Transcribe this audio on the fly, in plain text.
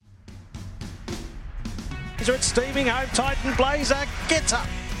It's Steaming Hope, Titan Blazer gets up.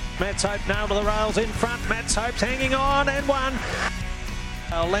 Matt's Hope now to the rails in front. Matt's Hope's hanging on and one.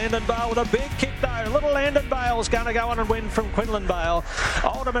 Landon Bale with a big kick though. Little Landon Bale's going to go on and win from Quinlan Bale.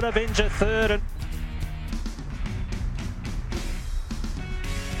 Ultimate Avenger third.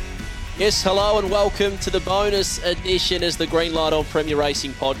 Yes, hello and welcome to the bonus edition as the Green Light on Premier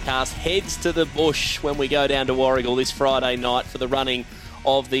Racing podcast heads to the bush when we go down to Warragul this Friday night for the running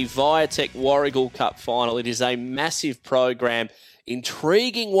of the Viatec Warragul Cup final. It is a massive program,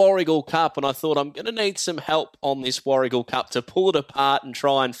 intriguing Warragul Cup, and I thought I'm going to need some help on this Warragul Cup to pull it apart and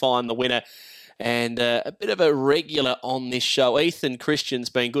try and find the winner. And a bit of a regular on this show, Ethan Christian's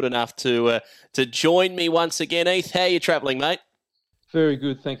been good enough to join me once again. Eth, how are you travelling, mate? Very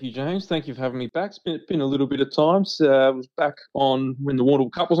good, thank you, James. Thank you for having me back. It's been a little bit of time. I was back on when the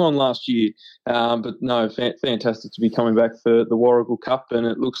Warragul Cup was on last year. But no, fantastic to be coming back for the Warragul Cup, and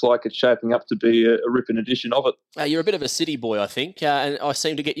it looks like it's shaping up to be a ripping edition of it. You're a bit of a city boy, I think, and I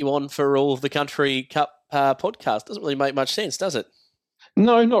seem to get you on for all of the Country Cup podcast. Doesn't really make much sense, does it?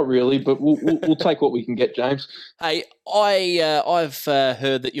 No, not really, but we'll take what we can get, James. Hey, I've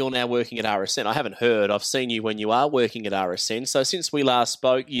heard that you're now working at RSN. I haven't heard. I've seen you when you are working at RSN. So since we last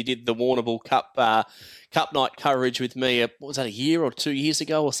spoke, you did the Warrnambool Cup night coverage with me. What was that, a year or 2 years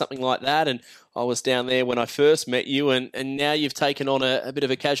ago or something like that? And I was down there when I first met you, and now you've taken on a bit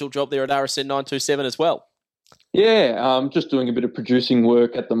of a casual job there at RSN 927 as well. Yeah, just doing a bit of producing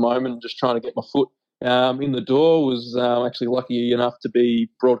work at the moment, just trying to get my foot in the door. Was actually lucky enough to be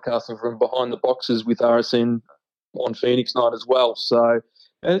broadcasting from behind the boxes with RSN on Phoenix night as well. So,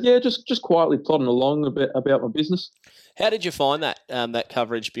 just quietly plodding along a bit about my business. How did you find that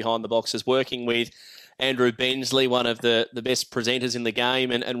coverage behind the boxes, working with Andrew Bensley, one of the best presenters in the game,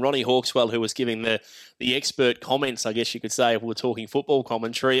 and Ronnie Hawkswell, who was giving the expert comments, I guess you could say, if we were talking football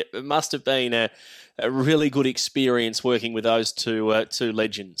commentary? It must have been a really good experience working with those two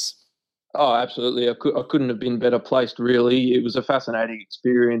legends. Oh, absolutely. I couldn't have been better placed, really. It was a fascinating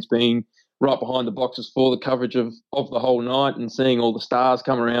experience being right behind the boxes for the coverage of the whole night and seeing all the stars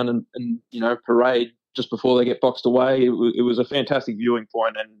come around and parade just before they get boxed away. It was a fantastic viewing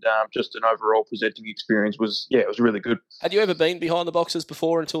point, and just an overall presenting experience was really good. Had you ever been behind the boxes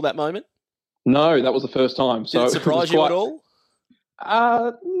before until that moment? No, that was the first time. Did it surprise you at all?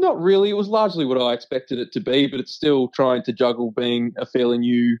 Not really. It was largely what I expected it to be, but it's still trying to juggle being a fairly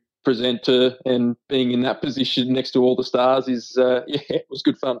new presenter and being in that position next to all the stars it was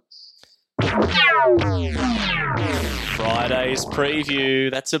good fun. Friday's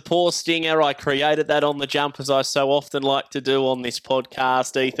preview. That's a poor stinger. I created that on the jump, as I so often like to do on this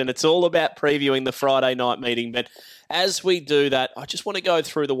podcast, Ethan. It's all about previewing the Friday night meeting, but as we do that, I just want to go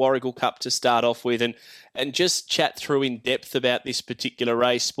through the Warragul Cup to start off with and just chat through in depth about this particular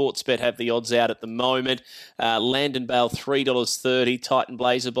race. Sportsbet have the odds out at the moment. Landon Bale, $3.30. Titan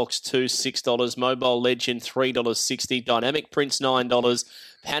Blazer Box 2, $6. Mobile Legend, $3.60. Dynamic Prince, $9.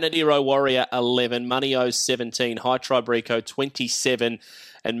 Panadero Warrior, $11. Money O's, $17. High Tribe Rico, $27.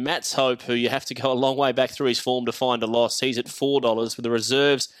 And Matt's Hope, who you have to go a long way back through his form to find a loss, he's at $4 with the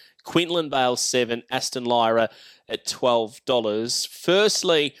reserves. Quinlan Bale, $7. Aston Lyra at $12.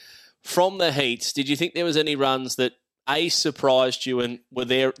 Firstly, from the heats, did you think there was any runs that A, surprised you and were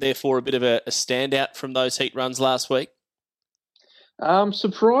therefore a bit of a standout from those heat runs last week?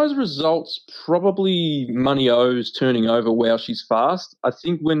 Surprise results, probably Money O's turning over Wow She's Fast. I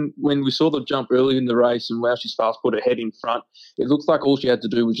think when we saw the jump early in the race and Wow She's Fast put her head in front, it looked like all she had to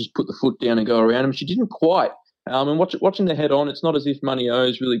do was just put the foot down and go around him. She didn't quite. And watching the head on, it's not as if Money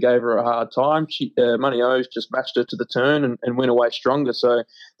O's really gave her a hard time. Money O's just matched her to the turn and went away stronger. So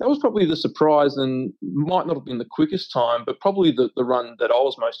that was probably the surprise, and might not have been the quickest time, but probably the run that I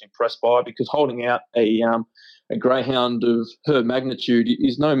was most impressed by, because holding out a greyhound of her magnitude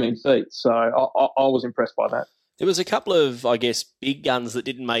is no mean feat. So I was impressed by that. There was a couple of, I guess, big guns that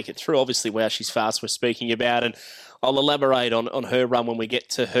didn't make it through. Obviously, Wow She's Fast we're speaking about, and I'll elaborate on her run when we get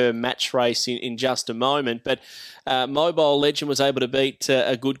to her match race in just a moment. But Mobile Legend was able to beat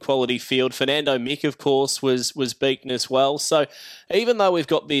a good quality field. Fernando Mick, of course, was beaten as well. So even though we've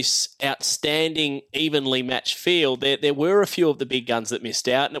got this outstanding, evenly matched field, there were a few of the big guns that missed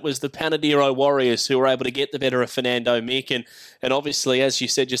out, and it was the Panadero Warriors who were able to get the better of Fernando Mick. And obviously, as you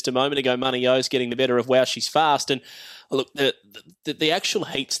said just a moment ago, Money O's getting the better of Wow She's Fast. And look, the actual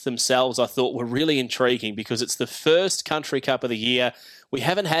heats themselves I thought were really intriguing, because it's the first Country Cup of the year. We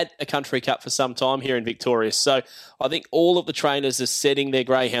haven't had a Country Cup for some time here in Victoria. So I think all of the trainers are setting their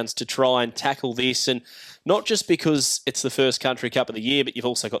greyhounds to try and tackle this. And not just because it's the first Country Cup of the year, but you've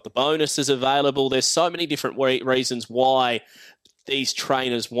also got the bonuses available. There's so many different reasons why these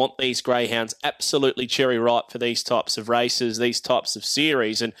trainers want these greyhounds absolutely cherry ripe for these types of races, these types of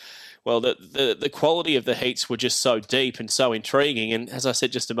series. And, well, the quality of the heats were just so deep and so intriguing. And as I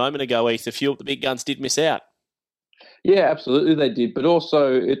said just a moment ago, Heath, a few of the big guns did miss out. Yeah, absolutely they did. But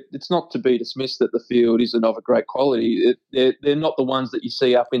also it's not to be dismissed that the field isn't of a great quality. They're not the ones that you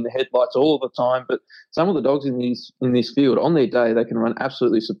see up in the headlights all the time, but some of the dogs in this field, on their day, they can run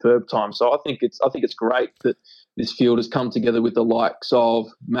absolutely superb time. So I think it's great that this field has come together with the likes of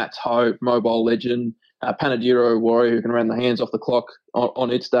Matt's Hope, Mobile Legend, Panadero Warrior, who can run the hands off the clock on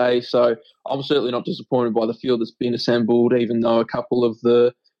its day. So I'm certainly not disappointed by the field that's been assembled, even though a couple of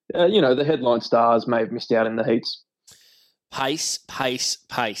the headline stars may have missed out in the heats. Pace, pace,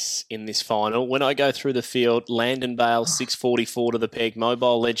 pace in this final. When I go through the field, Landon Bale 6.44 to the peg.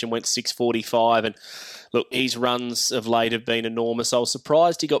 Mobile Legend went 6.45. And look, his runs of late have been enormous. I was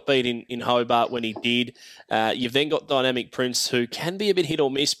surprised he got beat in Hobart when he did. You've then got Dynamic Prince, who can be a bit hit or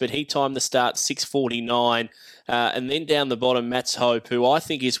miss, but he timed the start 6.49. And then down the bottom, Matt's Hope, who I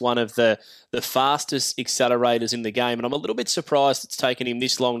think is one of the fastest accelerators in the game. And I'm a little bit surprised it's taken him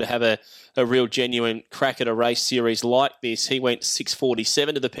this long to have a real genuine crack at a race series like this. He went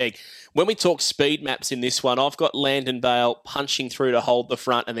 6.47 to the peg. When we talk speed maps in this one, I've got Landon Bale punching through to hold the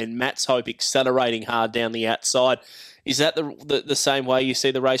front and then Matt's Hope accelerating hard down the outside. Is that the same way you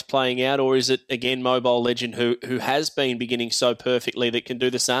see the race playing out, or is it, again, Mobile Legend who has been beginning so perfectly that can do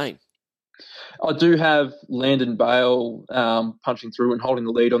the same? I do have Landon Bale punching through and holding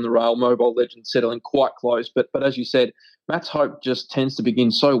the lead on the rail. Mobile Legend settling quite close. But as you said, Matt's Hope just tends to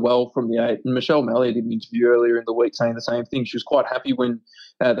begin so well from the 8. And Michelle Malloy did an interview earlier in the week saying the same thing. She was quite happy when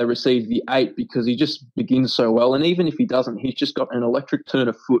they received the 8 because he just begins so well. And even if he doesn't, he's just got an electric turn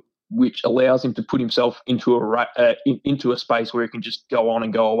of foot which allows him to put himself into a space where he can just go on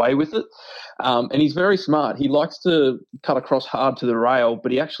and go away with it. And he's very smart. He likes to cut across hard to the rail,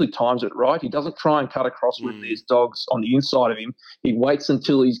 but he actually times it right. He doesn't try and cut across when there's dogs on the inside of him. He waits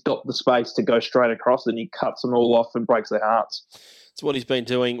until he's got the space to go straight across, and he cuts them all off and breaks their hearts. It's what he's been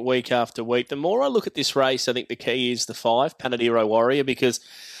doing week after week. The more I look at this race, I think the key is the 5, Panadero Warrior, because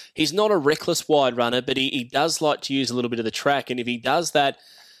he's not a reckless wide runner, but he does like to use a little bit of the track. And if he does that,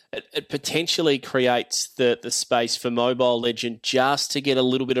 it potentially creates the space for Mobile Legend just to get a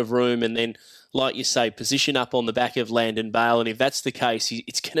little bit of room and then, like you say, position up on the back of Landon Bale. And if that's the case,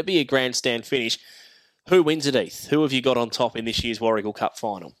 it's going to be a grandstand finish. Who wins it, Heath? Who have you got on top in this year's Warragul Cup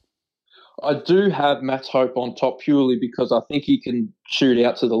final? I do have Matt's Hope on top purely because I think he can shoot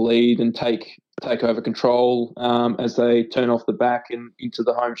out to the lead and take over control as they turn off the back and into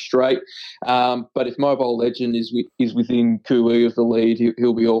the home straight. But if Mobile Legend is within cooee of the lead,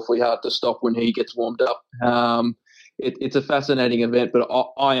 he'll be awfully hard to stop when he gets warmed up. It's a fascinating event, but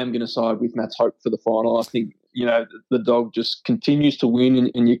I am going to side with Matt's Hope for the final. I think the dog just continues to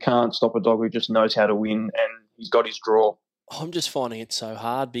win, and you can't stop a dog who just knows how to win, and he's got his draw. I'm just finding it so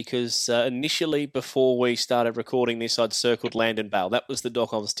hard because initially, before we started recording this, I'd circled Landon Bale. That was the dog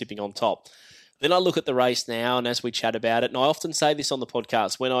I was tipping on top. Then I look at the race now, and as we chat about it, and I often say this on the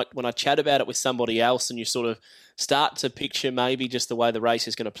podcast, when I chat about it with somebody else and you sort of start to picture maybe just the way the race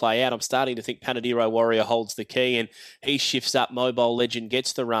is going to play out, I'm starting to think Panadero Warrior holds the key and he shifts up, Mobile Legend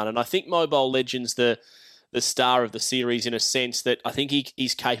gets the run. And I think Mobile Legend's the star of the series in a sense that I think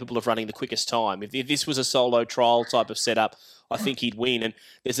he's capable of running the quickest time. If this was a solo trial type of setup, I think he'd win. And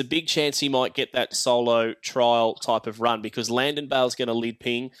there's a big chance he might get that solo trial type of run because Landon Bale's going to lead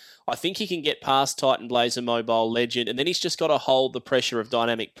ping. I think he can get past Titan Blazer, Mobile Legend, and then he's just got to hold the pressure of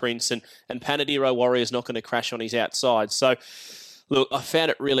Dynamic Prince, and Panadero Warrior's not going to crash on his outside. So, look, I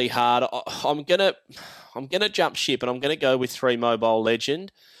found it really hard. I'm gonna jump ship, and I'm going to go with 3 Mobile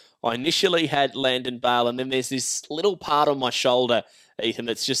Legend. I initially had Landon Bale, and then there's this little part on my shoulder, Ethan,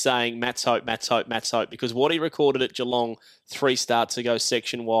 that's just saying Matt's Hope, Matt's Hope, Matt's Hope, because what he recorded at Geelong 3 starts ago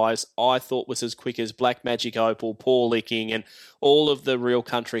section-wise, I thought was as quick as Black Magic Opal, Paul Licking, and all of the real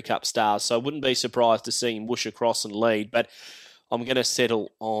Country Cup stars. So I wouldn't be surprised to see him whoosh across and lead, but I'm going to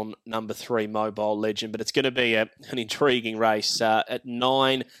settle on number 3, Mobile Legend, but it's going to be an intriguing race at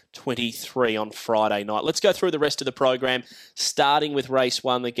 9:23 on Friday night. Let's go through the rest of the program, starting with race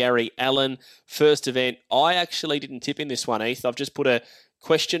 1, the Gary Allen first event. I actually didn't tip in this one, Heath. I've just put a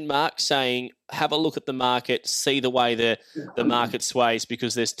question mark saying have a look at the market, see the way the market sways,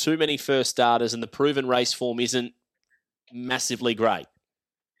 because there's too many first starters and the proven race form isn't massively great.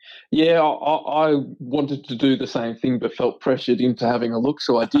 Yeah, I wanted to do the same thing, but felt pressured into having a look,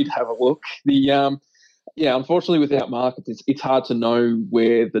 so I did have a look. Unfortunately, without markets, it's hard to know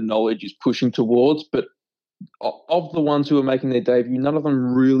where the knowledge is pushing towards. But of the ones who are making their debut, none of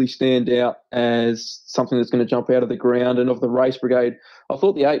them really stand out as something that's going to jump out of the ground. And of the race brigade, I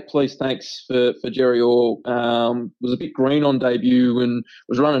thought the 8 Please Thanks for Jerry Orr was a bit green on debut and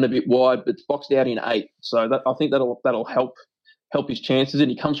was running a bit wide, but boxed out in 8. So I think that'll help his chances.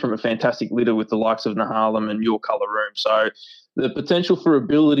 And he comes from a fantastic litter with the likes of Nahalem and Your Colour Room. So the potential for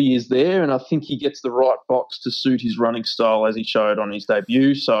ability is there, and I think he gets the right box to suit his running style as he showed on his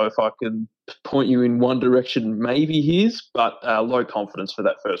debut. So if I could point you in one direction, maybe his, but low confidence for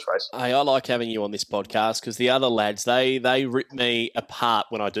that first race. Hey, I like having you on this podcast because the other lads, they rip me apart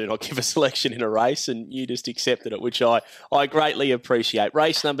when I do not give a selection in a race, and you just accepted it, which I greatly appreciate.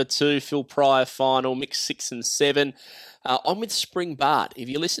 Race number 2, Phil Pryor final, mixed 6 and 7. I'm with Spring Bart. If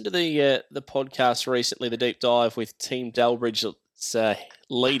you listen to the podcast recently, the deep dive with Team Delbridge's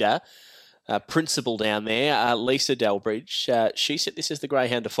leader, principal down there, Lisa Delbridge, she said this is the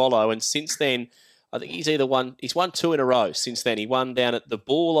greyhound to follow. And since then, I think he's won 2 in a row since then. He won down at the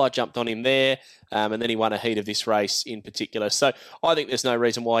Bull. I jumped on him there. And then he won a heat of this race in particular. So I think there's no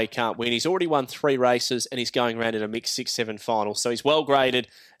reason why he can't win. He's already won 3 races and he's going around in a mixed 6-7 final. So he's well graded.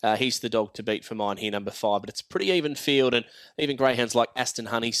 He's the dog to beat for mine here, number 5. But it's a pretty even field, and even greyhounds like Aston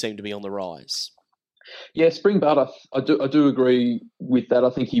Honey seem to be on the rise. Yeah, Spring Bart, I do agree with that. I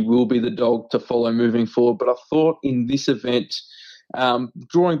think he will be the dog to follow moving forward. But I thought in this event,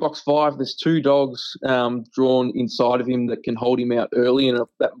 drawing box 5, there's 2 dogs drawn inside of him that can hold him out early, and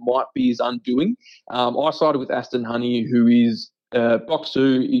that might be his undoing. I sided with Aston Honey, who is box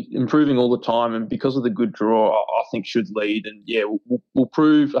 2, improving all the time, and because of the good draw, I think should lead. And yeah, will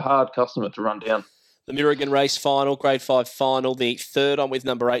prove a hard customer to run down. The Murrigan race final, grade 5 final, the 3rd on with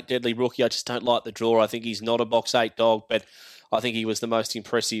number 8, Deadly Rookie. I just don't like the draw. I think he's not a box 8 dog, but I think he was the most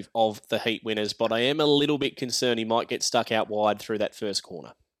impressive of the heat winners. But I am a little bit concerned he might get stuck out wide through that first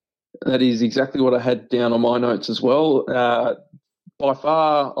corner. That is exactly what I had down on my notes as well. By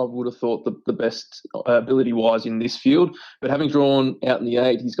far, I would have thought the best ability-wise in this field. But having drawn out in the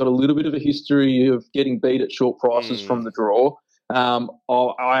 8, he's got a little bit of a history of getting beat at short prices from the draw.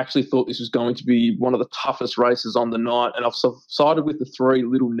 I actually thought this was going to be one of the toughest races on the night, and I've sided with the 3,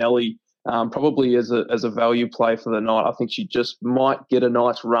 Little Nelly, probably as a value play for the night. I think she just might get a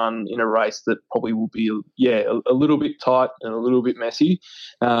nice run in a race that probably will be a little bit tight and a little bit messy.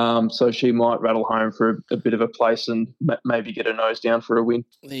 So she might rattle home for a bit of a place and maybe get a nose down for a win.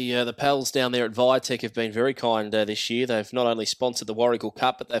 The pals down there at Viatech have been very kind this year. They've not only sponsored the Warragul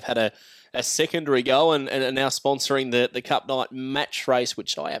Cup, but they've had a secondary go and are now sponsoring the Cup Night match race,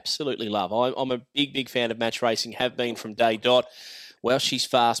 which I absolutely love. I'm a big fan of match racing, have been from day dot. Well, she's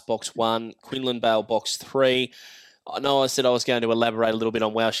fast, box 1. Quinlan Bale, box 3. I know I said I was going to elaborate a little bit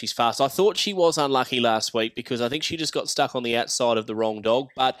on Wow, She's Fast. I thought she was unlucky last week because I think she just got stuck on the outside of the wrong dog.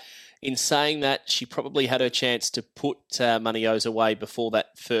 But in saying that, she probably had her chance to put Money O's away before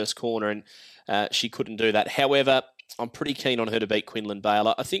that first corner, and she couldn't do that. However, I'm pretty keen on her to beat Quinlan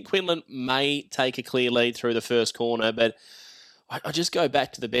Bale. I think Quinlan may take a clear lead through the first corner, but I just go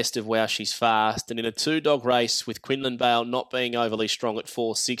back to the best of Wow, She's Fast. And in a 2-dog race with Quinlan Bale not being overly strong at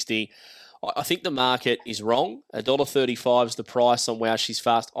 $4.60, I think the market is wrong. $1.35 is the price on Wow, She's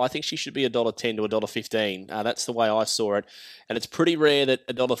Fast. I think she should be $1.10 to $1.15. That's the way I saw it. And it's pretty rare that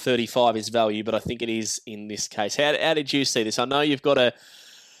 $1.35 is value, but I think it is in this case. How did you see this? I know you've got an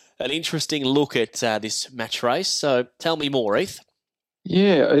interesting look at this match race, so tell me more, Heath.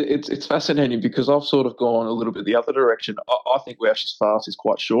 Yeah, it's fascinating because I've sort of gone a little bit the other direction. I think Wow, She's Fast is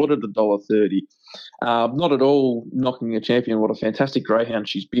quite short at $1.30. Not at all knocking a champion. What a fantastic greyhound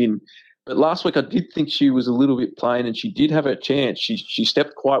she's been. But last week I did think she was a little bit plain, and she did have a chance. She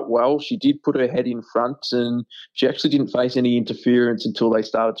stepped quite well. She did put her head in front, and she actually didn't face any interference until they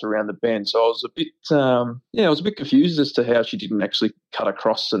started to round the bend. So I was a bit confused as to how she didn't actually cut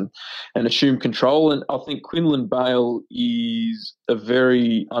across and assume control. And I think Quinlan Bale is a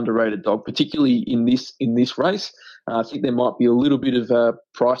very underrated dog, particularly in this race. I think there might be a little bit of a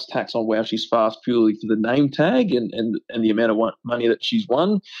price tax on Wow, She's Fast purely for the name tag and the amount of money that she's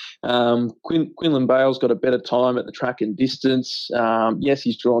won. Quinlan Bale's got a better time at the track and distance. Yes,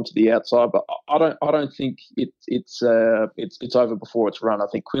 he's drawn to the outside, but I don't think it's over before it's run. I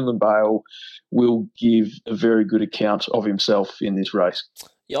think Quinlan Bale will give a very good account of himself in this race.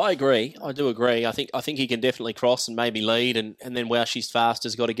 Yeah, I agree. I do agree. I think he can definitely cross and maybe lead, and then Wow, She's Fast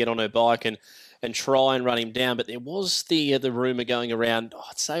has got to get on her bike and try and run him down. But there was the rumour going around,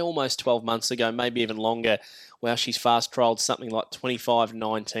 I'd say almost 12 months ago, maybe even longer. Wow, She's Fast trialled something like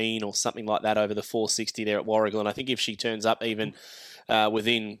 25.19 or something like that over the 460 there at Warragul. And I think if she turns up even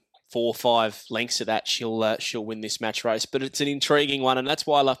within 4 or 5 lengths of that, she'll win this match race. But it's an intriguing one, and that's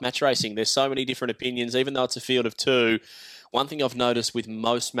why I love match racing. There's so many different opinions, even though it's a field of 2. One thing I've noticed with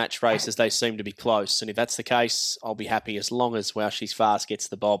most match races, they seem to be close. And if that's the case, I'll be happy as long as Wow She's Fast gets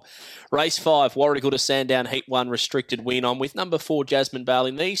the bob. Race 5, Warragul to Sandown, Heat 1, restricted win. I'm with number 4, Jasmine Bale.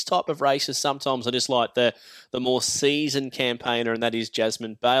 In these type of races, sometimes I just like the more seasoned campaigner, and that is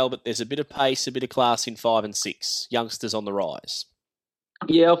Jasmine Bale. But there's a bit of pace, a bit of class in 5 and 6. Youngsters on the rise.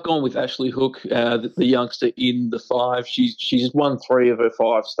 Yeah, I've gone with Ashley Hook, the youngster in the 5. She's won 3 of her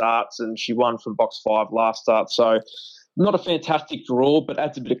 5 starts, and she won from box 5 last start. So not a fantastic draw, but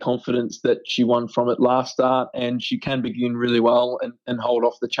adds a bit of confidence that she won from it last start, and she can begin really well and hold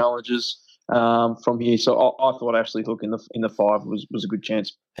off the challenges from here. So I thought Ashley Hook in the 5 was a good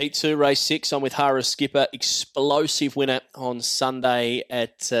chance. Heat 2, race 6. I'm with Hara Skipper, explosive winner on Sunday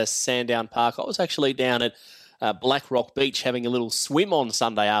at Sandown Park. I was actually down at Black Rock Beach having a little swim on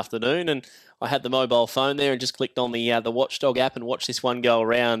Sunday afternoon, and I had the mobile phone there and just clicked on the Watchdog app and watched this one go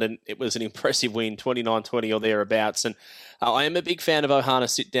around, and it was an impressive win, 29-20 or thereabouts. And I am a big fan of Ohana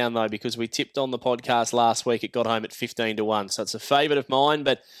Sit Down, though, because we tipped on the podcast last week. It got home at 15-1, so it's a favourite of mine,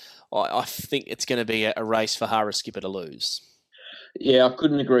 but I think it's going to be a race for Hara Skipper to lose. Yeah, I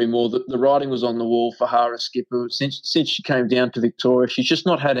couldn't agree more. The writing was on the wall for Hara Skipper. Since she came down to Victoria, she's just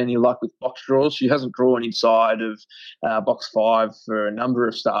not had any luck with box draws. She hasn't drawn inside of box 5 for a number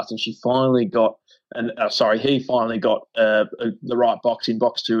of starts, and he finally got the right box in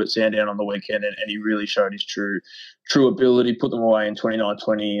box 2 at Sandown on the weekend, and he really showed his true ability, put them away in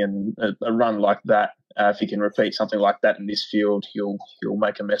 29-20, and a run like that, if he can repeat something like that in this field, he'll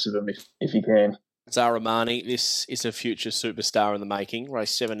make a mess of him if he can. Zara Marnie, this is a future superstar in the making.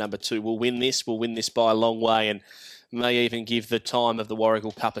 Race 7, number 2, will win this by a long way, and may even give the time of the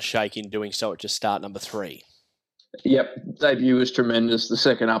Warragul Cup a shake in doing so at just start number 3. Yep, debut was tremendous. The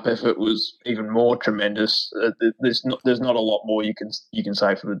second up effort was even more tremendous. There's not a lot more you can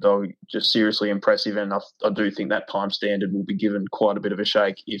say for the dog. Just seriously impressive, and I do think that time standard will be given quite a bit of a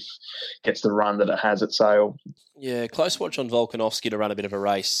shake if it gets the run that it has at Sale. Yeah, close watch on Volkanovski to run a bit of a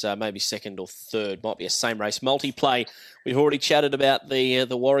race, maybe second or third. Might be a same race multiplay. We've already chatted about the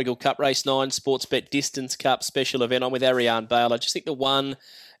Warragul Cup Race 9 Sportsbet Distance Cup special event. I'm with Ariane Bale. I just think the 1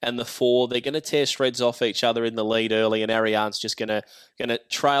 and the 4, they're going to tear shreds off each other in the lead early, and Ariane's just going to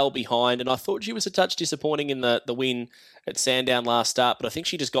trail behind. And I thought she was a touch disappointing in the win at Sandown last start, but I think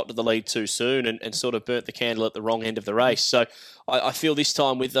she just got to the lead too soon and sort of burnt the candle at the wrong end of the race. So I feel this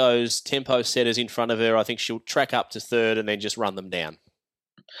time with those tempo setters in front of her, I think she'll track up to third and then just run them down.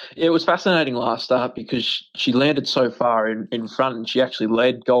 Yeah, it was fascinating last start because she landed so far in front, and she actually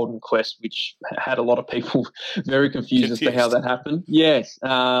led Golden Quest, which had a lot of people very confused as to how that happened. Yes.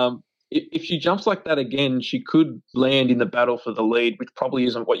 If she jumps like that again, she could land in the battle for the lead, which probably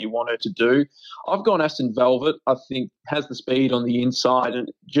isn't what you want her to do. I've gone Aston Velvet. I think has the speed on the inside, and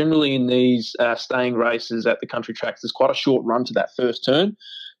generally in these staying races at the country tracks, there's quite a short run to that first turn.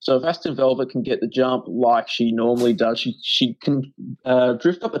 So if Aston Velvet can get the jump like she normally does, she can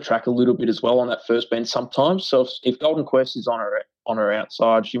drift up the track a little bit as well on that first bend sometimes. So if Golden Quest is on her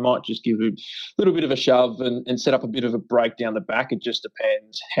outside, she might just give a little bit of a shove and set up a bit of a break down the back. It just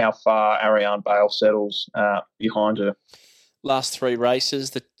depends how far Ariane Bale settles behind her. Last 3 races,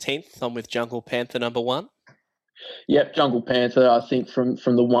 the 10th, I'm with Jungle Panther number 1. Yep, Jungle Panther, I think from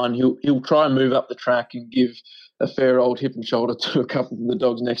the 1, he'll try and move up the track and give a fair old hip and shoulder to a couple of the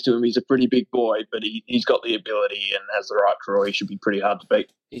dogs next to him. He's a pretty big boy, but he's got the ability and has the right draw. He should be pretty hard to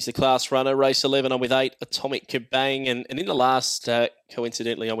beat. He's the class runner. Race 11, I'm with 8, Atomic Kabang. And in the last,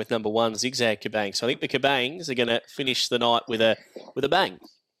 coincidentally, I'm with number 1, Zigzag Kabang. So I think the Kabangs are going to finish the night with a bang.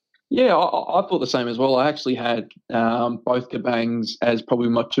 Yeah, I thought the same as well. I actually had both Kabangs as probably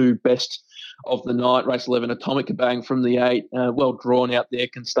my 2 best of the night. Race 11, Atomic Kabang from the 8, well drawn out there,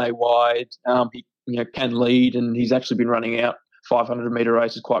 can stay wide. He can lead, and he's actually been running out 500-metre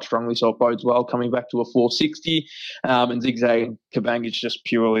races quite strongly, so it bodes well, coming back to a 460. And Zigzag Kabang is just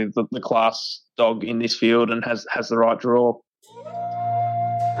purely the class dog in this field and has the right draw.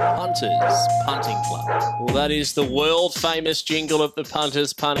 Punters Punting Club. Well, that is the world-famous jingle of the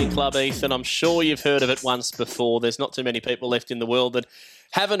Punters Punting Club, Ethan. I'm sure you've heard of it once before. There's not too many people left in the world that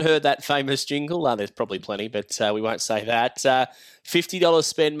haven't heard that famous jingle. There's probably plenty, but we won't say that. $50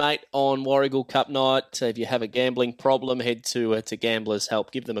 spend, mate, on Warragul Cup night. If you have a gambling problem, head to Gamblers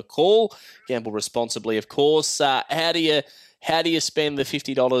Help. Give them a call. Gamble responsibly, of course. How do you spend the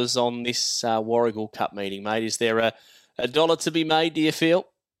 $50 on this Warragul Cup meeting, mate? Is there a dollar to be made, do you feel?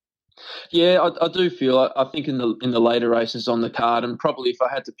 Yeah, I do feel. I think in the later races on the card, and probably if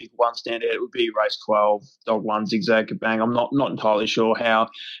I had to pick one standout, it would be race 12, Dog 1, Zigzag Kabang. I'm not entirely sure how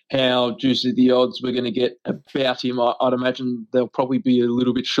juicy the odds we're going to get about him. I'd imagine they'll probably be a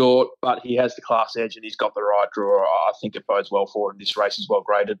little bit short, but he has the class edge and he's got the right draw. I think it bodes well for him. This race is well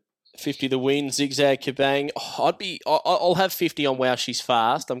graded. 50 the win, Zigzag Kabang. I'll have 50 on Wow She's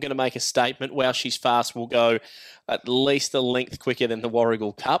Fast. I'm going to make a statement. Wow She's Fast will go at least a length quicker than the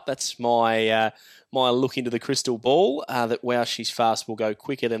Warragul Cup. That's my look into the crystal ball, that Wow She's Fast will go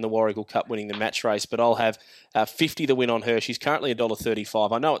quicker than the Warragul Cup winning the match race, but I'll have 50 the win on her. She's currently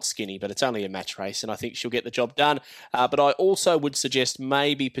 $1.35. I know it's skinny, but it's only a match race, and I think she'll get the job done. But I also would suggest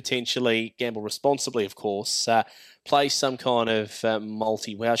maybe potentially, gamble responsibly, of course, play some kind of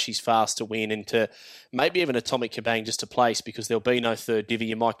multi. Wow She's Fast to win, and to maybe even Atomic Kabang just to place, because there'll be no third divvy.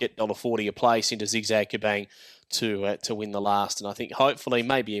 You might get $1.40 a place into Zigzag Kabang to win the last, and I think hopefully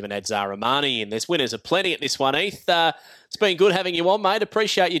maybe even add Zara Mani in. There's winners aplenty at this one, Heath. It's been good having you on, mate.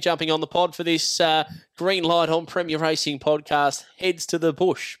 Appreciate you jumping on the pod for this Green Light on Premier Racing podcast, Heads to the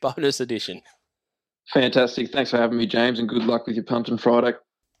Bush bonus edition. Fantastic. Thanks for having me, James, and good luck with your punt on Friday.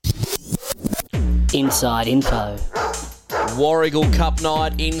 Inside info. Warragul Cup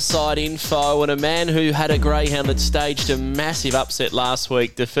night, inside info, and a man who had a greyhound that staged a massive upset last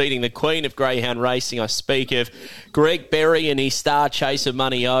week, defeating the queen of greyhound racing. I speak of Greg Berry and his star chaser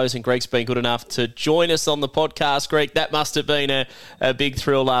Money O's, and Greg's been good enough to join us on the podcast. Greg, that must have been a big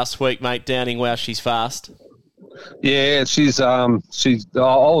thrill last week, mate, downing Wow She's Fast. Yeah, she's I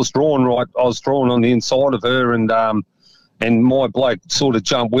was drawn on the inside of her, and my bloke sort of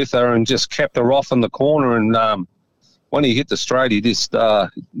jumped with her and just kept her off in the corner, and when he hit the straight, he just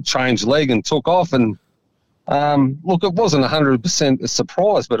changed leg and took off. And look, it wasn't 100% a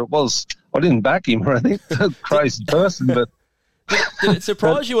surprise, but it was. I didn't back him or anything. Crazy person, but. Did it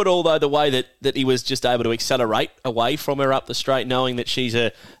surprise you at all, though, the way that he was just able to accelerate away from her up the straight, knowing that she's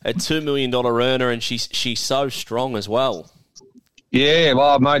a $2 million earner and she's so strong as well? Yeah,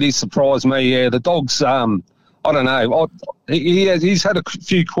 well, mate, he surprised me. Yeah, the dog's, I don't know. He's had a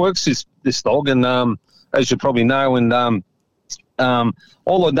few quirks, this dog, and as you probably know, and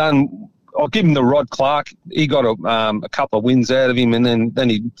all I've done, I'll give him the Rod Clark. He got a couple of wins out of him, and then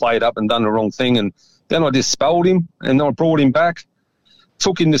he played up and done the wrong thing, and then I just spelled him, and I brought him back,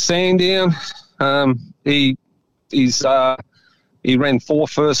 took him to Sandown. He ran 4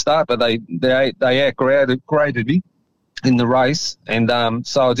 first start, but they outgraded me in the race, and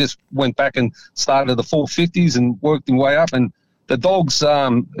so I just went back and started the 450s and worked him way up, and the dog's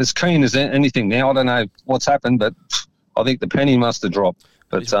as keen as anything now. I don't know what's happened, but I think the penny must have dropped.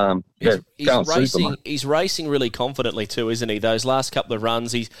 But he's racing really confidently too, isn't he? Those last couple of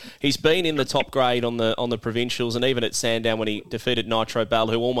runs, he's been in the top grade on the provincials, and even at Sandown when he defeated Nitro Bell,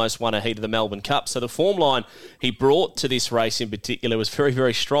 who almost won a heat of the Melbourne Cup. So the form line he brought to this race in particular was very,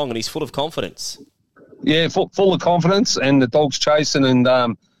 very strong, and he's full of confidence. Yeah, full of confidence, and the dog's chasing, and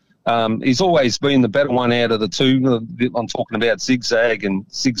he's always been the better one out of the two. I'm talking about Zigzag and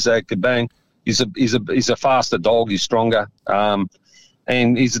Zigzag Kabang. He's a faster dog. He's stronger.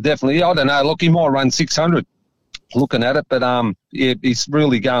 And he's definitely, I don't know, look, he might run 600 looking at it, but yeah, he's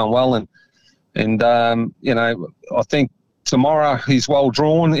really going well. And I think tomorrow he's well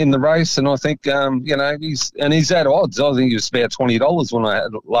drawn in the race, and I think, he's at odds. I think he was about $20 when I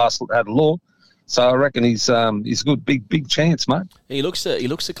last had a look. So I reckon he's a good, big chance, mate. He looks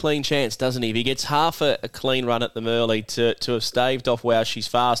a clean chance, doesn't he? If he gets half a clean run at them early to have staved off Wow She's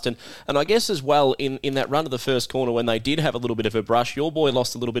Fast. And I guess as well, in that run to the first corner when they did have a little bit of a brush, your boy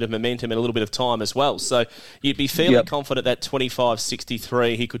lost a little bit of momentum and a little bit of time as well. So you'd be fairly confident that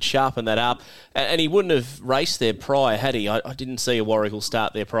 25.63, he could sharpen that up. And he wouldn't have raced there prior, had he? I didn't see a Warragul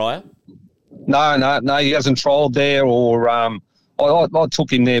start there prior. No, he hasn't trialled there, or I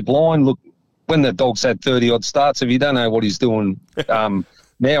took him there blind. Look, when the dog's had 30-odd starts, if you don't know what he's doing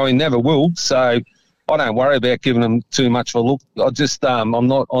now, he never will. So I don't worry about giving him too much of a look. I just I'm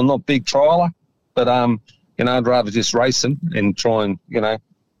not big trialer, but I'd rather just race him and try and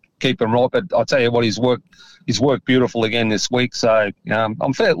keep him right. But I'll tell you what, he's worked beautiful again this week. So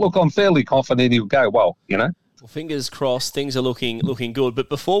I'm fairly confident he'll go well. Well, fingers crossed, things are looking good. But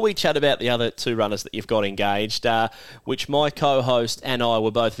before we chat about the other two runners that you've got engaged, which my co-host and I were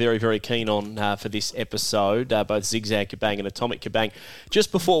both very, very keen on for this episode, both Zigzag Kabang and Atomic Kabang,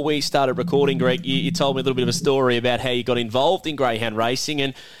 just before we started recording, Greg, you told me a little bit of a story about how you got involved in greyhound racing,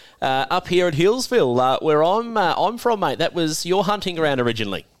 and up here at Hillsville, where I'm from, mate, that was your hunting ground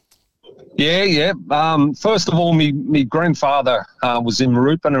originally. Yeah. First of all, me grandfather was in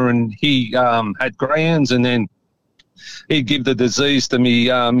Marupana, and he had greyhounds, and then he'd give the disease to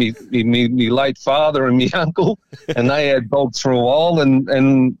me late father and me uncle, and they had dogs for a while,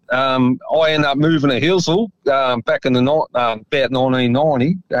 and I ended up moving to Hillsville back in about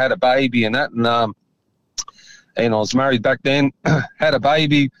 1990. I had a baby and that, and I was married back then, had a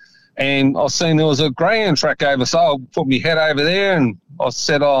baby, and I seen there was a greyhound track over, so I put my head over there, and I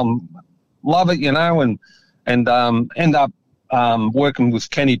said, love it, and end up working with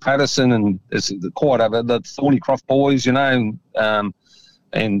Kenny Patterson and there's quite the Thornycroft boys, and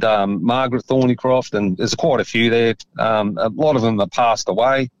Margaret Thornycroft, and there's quite a few there. A lot of them have passed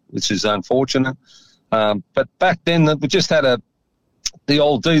away, which is unfortunate. But back then, we just had the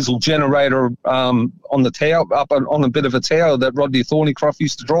old diesel generator on the tower, up on a bit of a tower that Rodney Thornycroft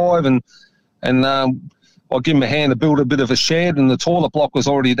used to drive, and I give him a hand to build a bit of a shed, and the toilet block was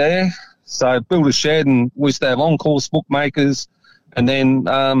already there. So built a shed, and we used to have on-course bookmakers, and then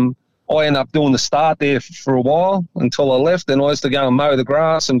I ended up doing the start there for a while until I left, and I used to go and mow the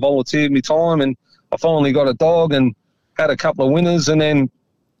grass and volunteer my time, and I finally got a dog and had a couple of winners, and then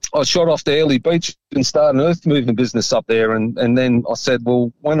I shot off to Airlie Beach and started an earth moving business up there, and then I said,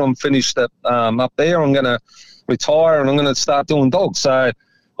 well, when I'm finished up there, I'm going to retire and I'm going to start doing dogs. So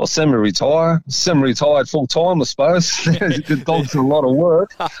I'll semi-retired full-time, I suppose. The dog's a lot of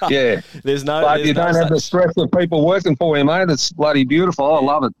work. Yeah. But you don't have the stress of people working for you, mate. It's bloody beautiful. I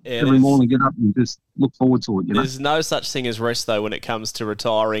love it. Every morning get up and just look forward to it. There's no such thing as rest, though, when it comes to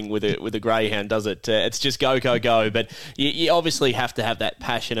retiring with a greyhound, does it? It's just go, go, go. But you obviously have to have that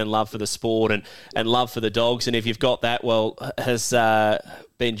passion and love for the sport and love for the dogs. And if you've got that, well, as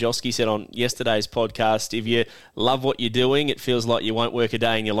Ben Joski said on yesterday's podcast, if you love what you're doing, it feels like you won't work a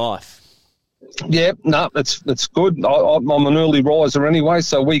day in your life. Yeah, no, it's good. I'm an early riser anyway,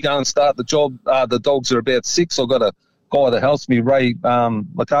 so we go and start the job. The dogs are about 6. I've got a guy that helps me, Ray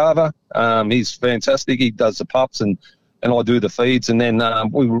McCarver. He's fantastic. He does the pups and I do the feeds. And then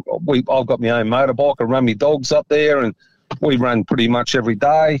I've got my own motorbike. I run my dogs up there, and we run pretty much every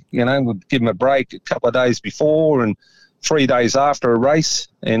day. We give them a break a couple of days before and 3 days after a race.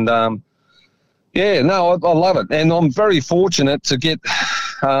 And I love it. And I'm very fortunate to get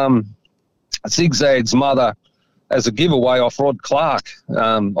Zigzag's mother as a giveaway off Rod Clark.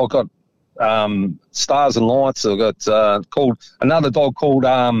 I've got Stars and Lights. I've got another dog called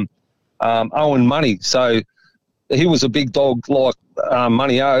Owen Money. So he was a big dog like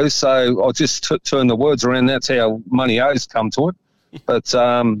Money O's. So I just turned the words around. That's how Money O's come to it. But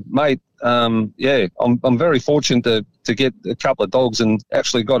mate, I'm very fortunate to get a couple of dogs and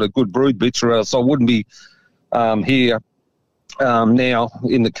actually got a good brood bitch, or else I wouldn't be here now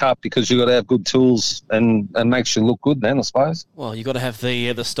in the cup, because you've got to have good tools and makes you look good then, I suppose. Well, you've got to have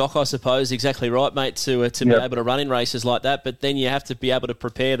the stock, I suppose. Exactly right, mate, to be able to run in races like that. But then you have to be able to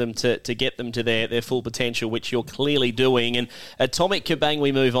prepare them to get them to their full potential, which you're clearly doing. And Atomic Kabang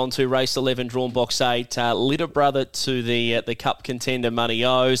we move on to, race 11, drawn box 8, little brother to the cup contender Money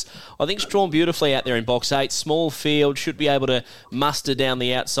O's. I think it's drawn beautifully out there in box 8. Small field, should be able to muster down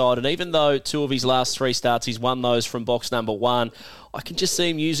the outside. And even though 2 of his last 3 starts, he's won those from box number 1, I can just see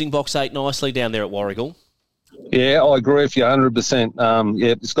him using box 8 nicely down there at Warragul. Yeah, I agree with you 100%.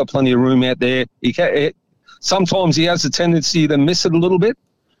 It's got plenty of room out there. Sometimes he has a tendency to miss it a little bit,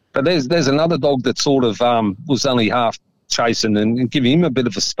 but there's another dog that sort of was only half chasing and giving him a bit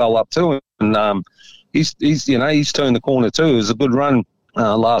of a spell up too. And he's turned the corner too. It was a good run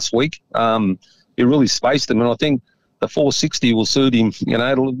last week. He really spaced him, and I think the 460 will suit him.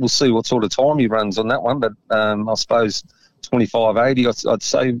 We'll see what sort of time he runs on that one, but I suppose 25.80, I'd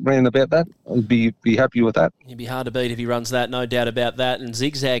say, around about that. I'd be happy with that. He'd be hard to beat if he runs that, no doubt about that. And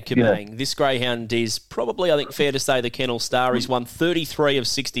Zigzag Kabang, this greyhound is probably, I think, fair to say, the kennel star. He's won 33 of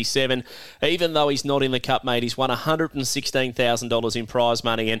 67. Even though he's not in the cup, mate, he's won $116,000 in prize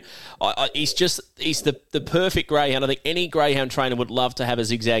money. And he's the perfect greyhound. I think any greyhound trainer would love to have a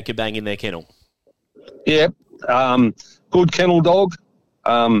Zigzag Kabang in their kennel. Yeah, good kennel dog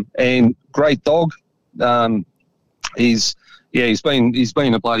and great dog. He's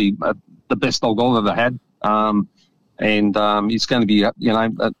been a bloody the best dog I've ever had, and he's going to be I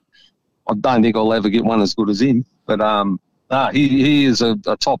don't think I'll ever get one as good as him, but he is a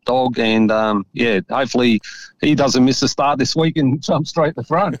top dog, and hopefully he doesn't miss a start this week and jump straight to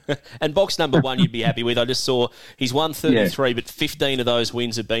front. And box number 1 you'd be happy with. I just saw he's won 33, but 15 of those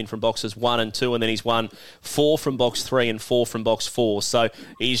wins have been from boxes 1 and 2, and then he's won 4 from box 3 and 4 from box 4. So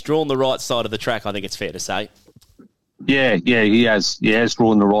he's drawn the right side of the track, I think it's fair to say. Yeah, he has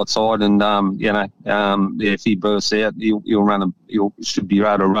drawn the right side, and if he bursts out, he'll should be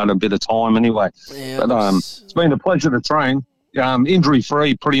able to run a bit of time anyway. Yeah, but it's been a pleasure to train, injury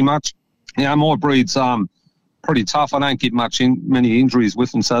free pretty much. My breed's pretty tough. I don't get many injuries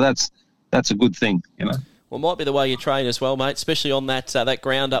with them, so that's a good thing, you know. Well, it might be the way you train as well, mate, especially on that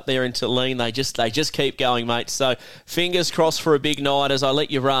ground up there in Tulane. They just keep going, mate. So fingers crossed for a big night as I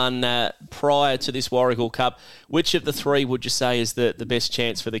let you run prior to this Warragul Cup. Which of the three would you say is the best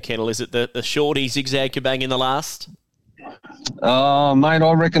chance for the kennel? Is it the shorty Zigzag Kabang in the last? Mate,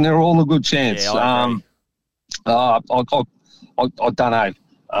 I reckon they're all a good chance. Yeah, I agree. I don't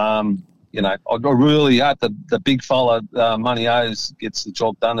know. You know, I really hope the big fella Money O's gets the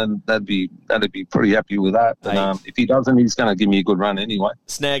job done, and that'd be pretty happy with that. But, if he doesn't, he's going to give me a good run anyway.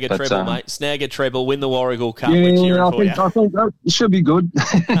 Snag a treble, mate. Snag a treble. Win the Warragul Cup. Yeah, I think that should be good.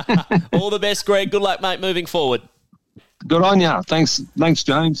 All the best, Greg. Good luck, mate, moving forward. Good on ya. Thanks,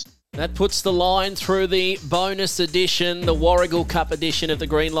 James. That puts the line through the bonus edition, the Warragul Cup edition of the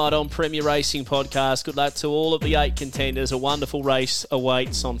Greenlight on Premier Racing podcast. Good luck to all of the 8 contenders. A wonderful race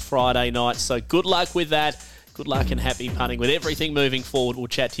awaits on Friday night. So good luck with that. Good luck and happy punting with everything moving forward. We'll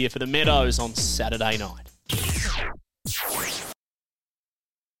chat to you for the Meadows on Saturday night.